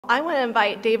I want to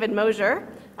invite David Moser,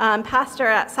 pastor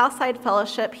at Southside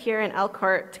Fellowship here in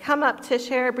Elkhart, to come up to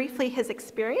share briefly his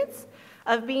experience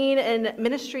of being in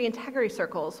Ministry Integrity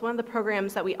Circles, one of the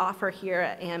programs that we offer here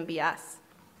at AMBS.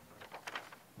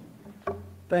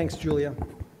 Thanks, Julia.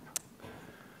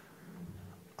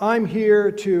 I'm here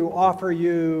to offer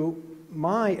you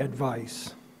my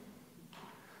advice.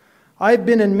 I've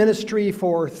been in ministry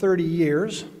for 30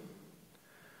 years.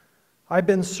 I've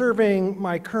been serving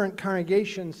my current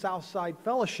congregation, Southside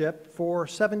Fellowship, for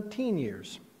 17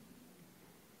 years.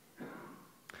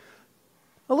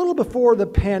 A little before the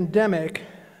pandemic,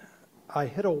 I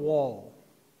hit a wall,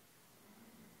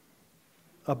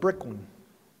 a brick one.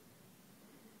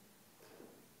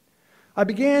 I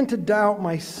began to doubt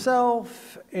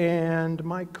myself and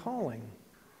my calling.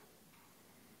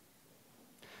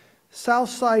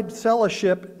 Southside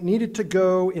Fellowship needed to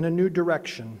go in a new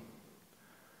direction.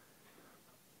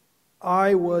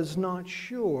 I was not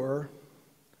sure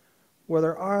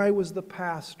whether I was the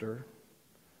pastor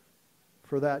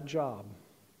for that job,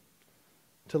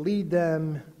 to lead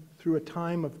them through a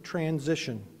time of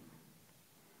transition.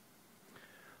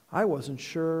 I wasn't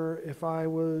sure if I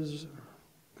was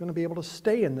going to be able to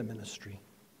stay in the ministry.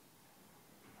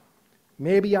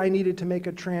 Maybe I needed to make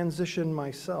a transition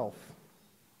myself.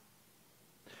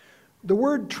 The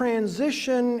word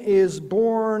transition is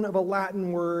born of a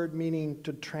Latin word meaning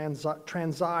to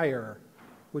transire,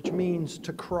 which means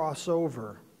to cross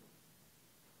over.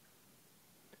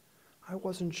 I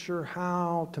wasn't sure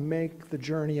how to make the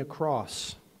journey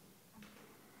across.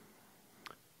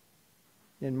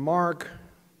 In Mark,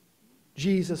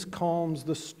 Jesus calms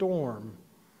the storm,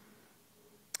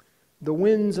 the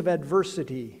winds of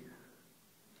adversity.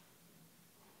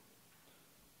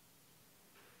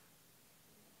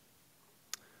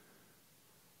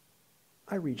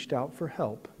 I reached out for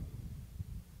help.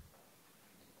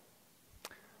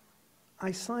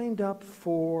 I signed up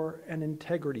for an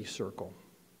integrity circle.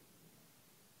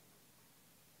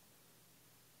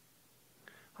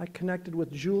 I connected with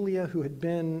Julia, who had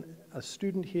been a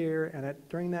student here and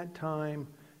during that time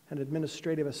an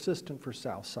administrative assistant for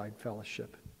Southside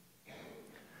Fellowship.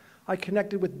 I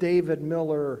connected with David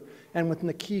Miller and with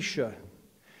Nikisha,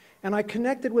 and I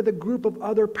connected with a group of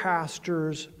other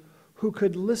pastors who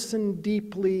could listen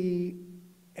deeply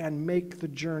and make the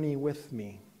journey with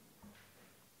me.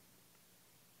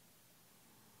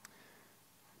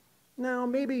 Now,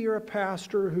 maybe you're a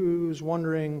pastor who's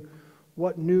wondering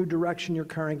what new direction your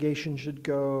congregation should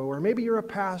go, or maybe you're a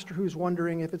pastor who's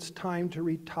wondering if it's time to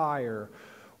retire,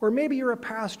 or maybe you're a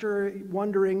pastor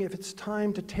wondering if it's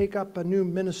time to take up a new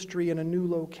ministry in a new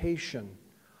location.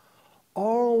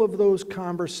 All of those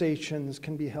conversations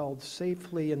can be held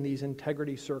safely in these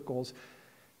integrity circles,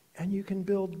 and you can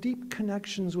build deep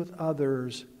connections with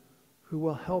others who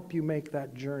will help you make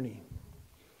that journey.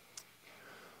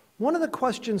 One of the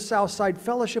questions Southside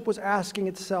Fellowship was asking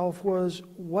itself was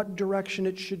what direction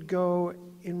it should go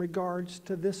in regards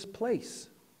to this place.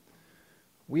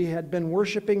 We had been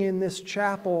worshiping in this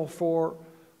chapel for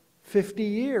 50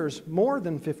 years, more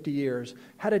than 50 years,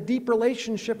 had a deep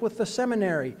relationship with the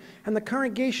seminary, and the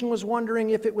congregation was wondering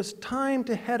if it was time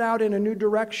to head out in a new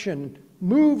direction,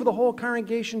 move the whole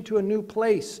congregation to a new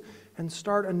place, and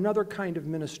start another kind of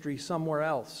ministry somewhere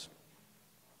else.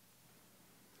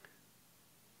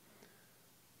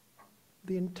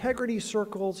 The integrity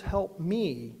circles help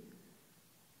me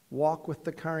walk with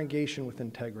the congregation with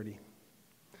integrity.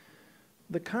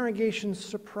 The congregation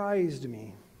surprised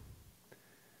me.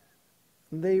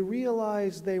 They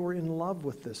realized they were in love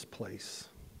with this place.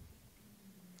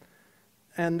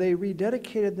 And they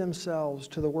rededicated themselves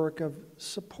to the work of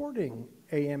supporting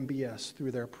AMBS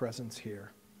through their presence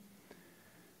here.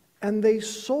 And they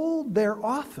sold their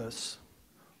office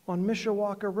on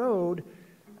Mishawaka Road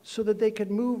so that they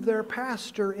could move their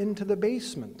pastor into the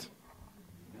basement.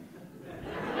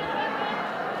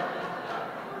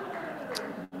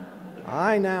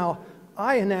 I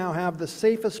now have the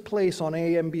safest place on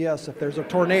AMBS if there's a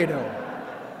tornado.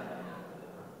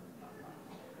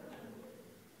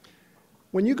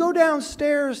 When you go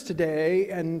downstairs today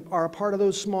and are a part of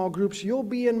those small groups, you'll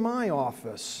be in my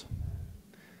office.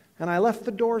 And I left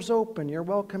the doors open. You're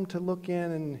welcome to look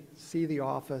in and see the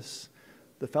office.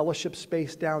 The fellowship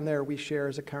space down there we share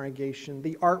as a congregation.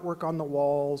 The artwork on the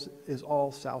walls is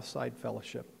all Southside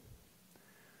Fellowship.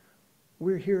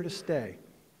 We're here to stay.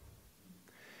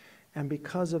 And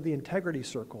because of the integrity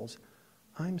circles,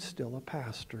 I'm still a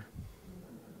pastor.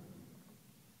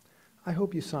 I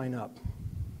hope you sign up.